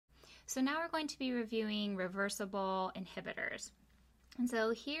So now we're going to be reviewing reversible inhibitors. And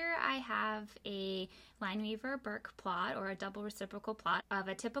so here I have a Lineweaver-Burke plot, or a double reciprocal plot, of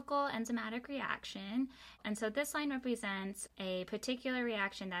a typical enzymatic reaction. And so this line represents a particular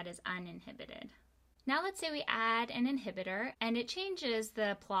reaction that is uninhibited. Now let's say we add an inhibitor and it changes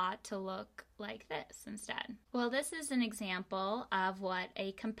the plot to look like this instead. Well, this is an example of what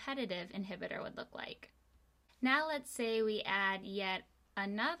a competitive inhibitor would look like. Now let's say we add yet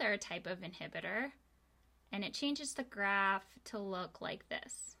another type of inhibitor and it changes the graph to look like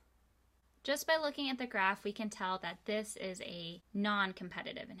this. Just by looking at the graph, we can tell that this is a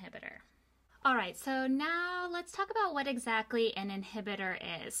non-competitive inhibitor. All right, so now let's talk about what exactly an inhibitor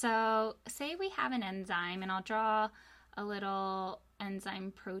is. So say we have an enzyme, and I'll draw a little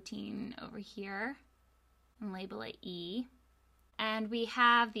enzyme protein over here and label it E. And we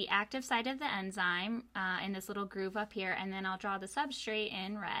have the active site of the enzyme in this little groove up here, and then I'll draw the substrate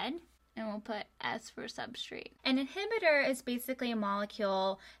in red. And we'll put S for substrate. An inhibitor is basically a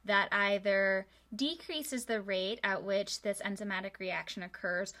molecule that either decreases the rate at which this enzymatic reaction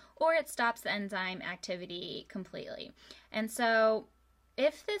occurs, or it stops the enzyme activity completely. And so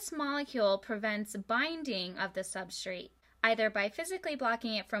if this molecule prevents binding of the substrate, either by physically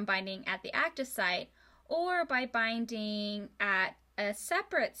blocking it from binding at the active site, or by binding at a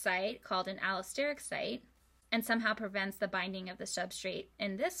separate site called an allosteric site, and somehow prevents the binding of the substrate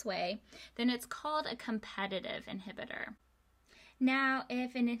in this way, then it's called a competitive inhibitor. Now,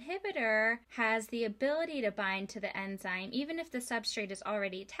 if an inhibitor has the ability to bind to the enzyme, even if the substrate is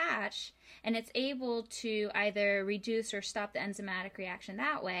already attached, and it's able to either reduce or stop the enzymatic reaction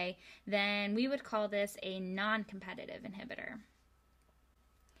that way, then we would call this a non-competitive inhibitor.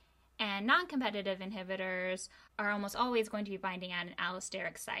 And non-competitive inhibitors are almost always going to be binding at an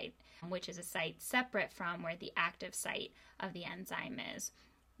allosteric site, which is a site separate from where the active site of the enzyme is.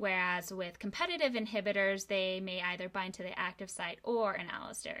 Whereas with competitive inhibitors, they may either bind to the active site or an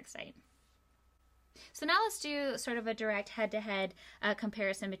allosteric site. So now let's do sort of a direct head-to-head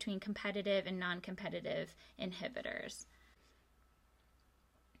comparison between competitive and non-competitive inhibitors.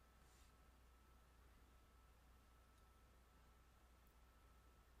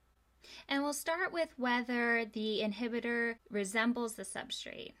 And we'll start with whether the inhibitor resembles the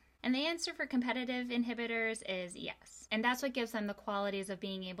substrate. And the answer for competitive inhibitors is yes. And that's what gives them the qualities of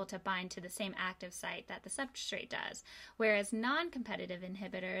being able to bind to the same active site that the substrate does. Whereas non-competitive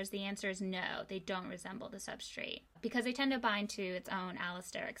inhibitors, the answer is no, they don't resemble the substrate, because they tend to bind to its own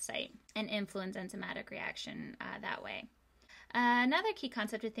allosteric site and influence enzymatic reaction that way. Another key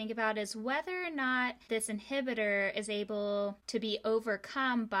concept to think about is whether or not this inhibitor is able to be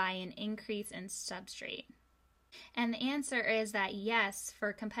overcome by an increase in substrate. And the answer is that yes,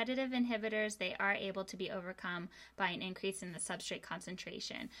 for competitive inhibitors, they are able to be overcome by an increase in the substrate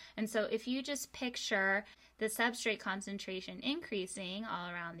concentration. And so if you just picture the substrate concentration increasing all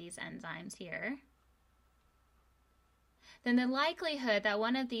around these enzymes here, then the likelihood that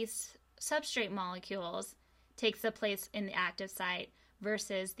one of these substrate molecules takes the place in the active site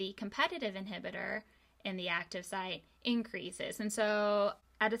versus the competitive inhibitor in the active site increases. And so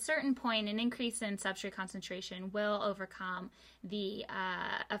at a certain point, an increase in substrate concentration will overcome the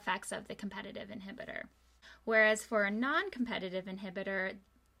effects of the competitive inhibitor. Whereas for a non-competitive inhibitor,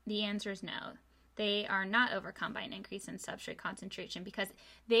 the answer is no. They are not overcome by an increase in substrate concentration because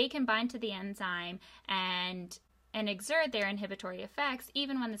they can bind to the enzyme and exert their inhibitory effects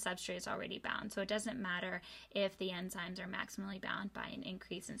even when the substrate is already bound. So it doesn't matter if the enzymes are maximally bound by an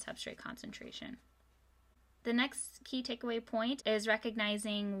increase in substrate concentration. The next key takeaway point is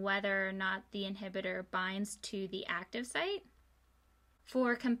recognizing whether or not the inhibitor binds to the active site.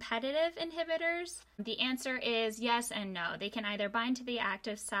 For competitive inhibitors, the answer is yes and no. They can either bind to the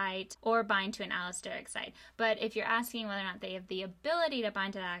active site or bind to an allosteric site. But if you're asking whether or not they have the ability to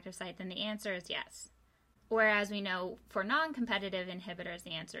bind to the active site, then the answer is yes. Whereas we know for non-competitive inhibitors,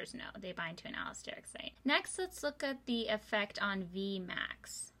 the answer is no. They bind to an allosteric site. Next, let's look at the effect on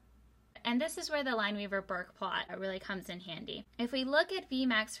Vmax. And this is where the Lineweaver-Burke plot really comes in handy. If we look at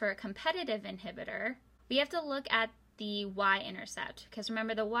Vmax for a competitive inhibitor, we have to look at the y-intercept, because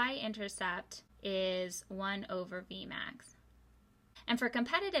remember the y-intercept is 1 over Vmax. And for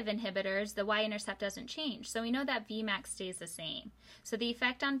competitive inhibitors, the y-intercept doesn't change, so we know that Vmax stays the same. So the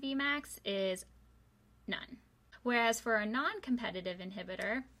effect on Vmax is none. Whereas for a non-competitive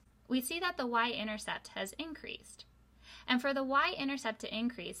inhibitor, we see that the y-intercept has increased. And for the y-intercept to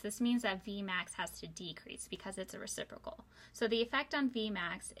increase, this means that Vmax has to decrease because it's a reciprocal. So the effect on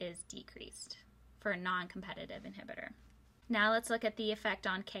Vmax is decreased for a non-competitive inhibitor. Now let's look at the effect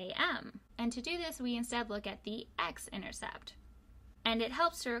on Km. And to do this, we instead look at the x-intercept. And it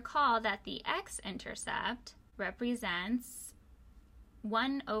helps to recall that the x-intercept represents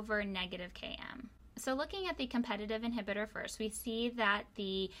 1 over negative km. So looking at the competitive inhibitor first, we see that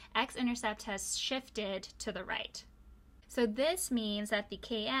the x-intercept has shifted to the right. So this means that the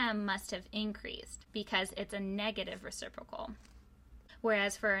km must have increased because it's a negative reciprocal.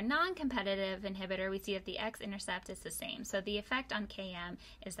 Whereas for a non-competitive inhibitor, we see that the x-intercept is the same. So the effect on km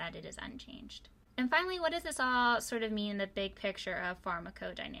is that it is unchanged. And finally, what does this all sort of mean in the big picture of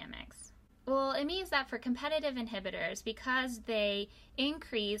pharmacodynamics? Well, it means that for competitive inhibitors, because they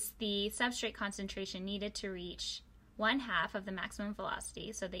increase the substrate concentration needed to reach 1/2 of the maximum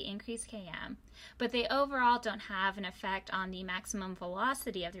velocity, so they increase km, but they overall don't have an effect on the maximum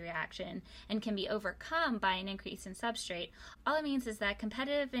velocity of the reaction and can be overcome by an increase in substrate. All it means is that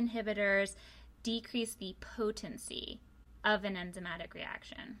competitive inhibitors decrease the potency of an enzymatic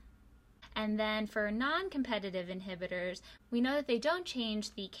reaction. And then for non-competitive inhibitors, we know that they don't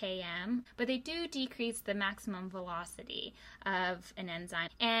change the km, but they do decrease the maximum velocity of an enzyme.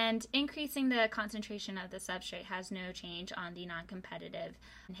 And increasing the concentration of the substrate has no change on the non-competitive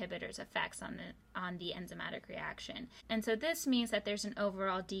inhibitors' effects on the enzymatic reaction. And so this means that there's an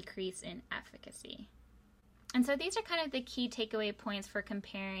overall decrease in efficacy. And so these are kind of the key takeaway points for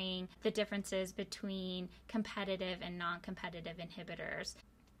comparing the differences between competitive and non-competitive inhibitors.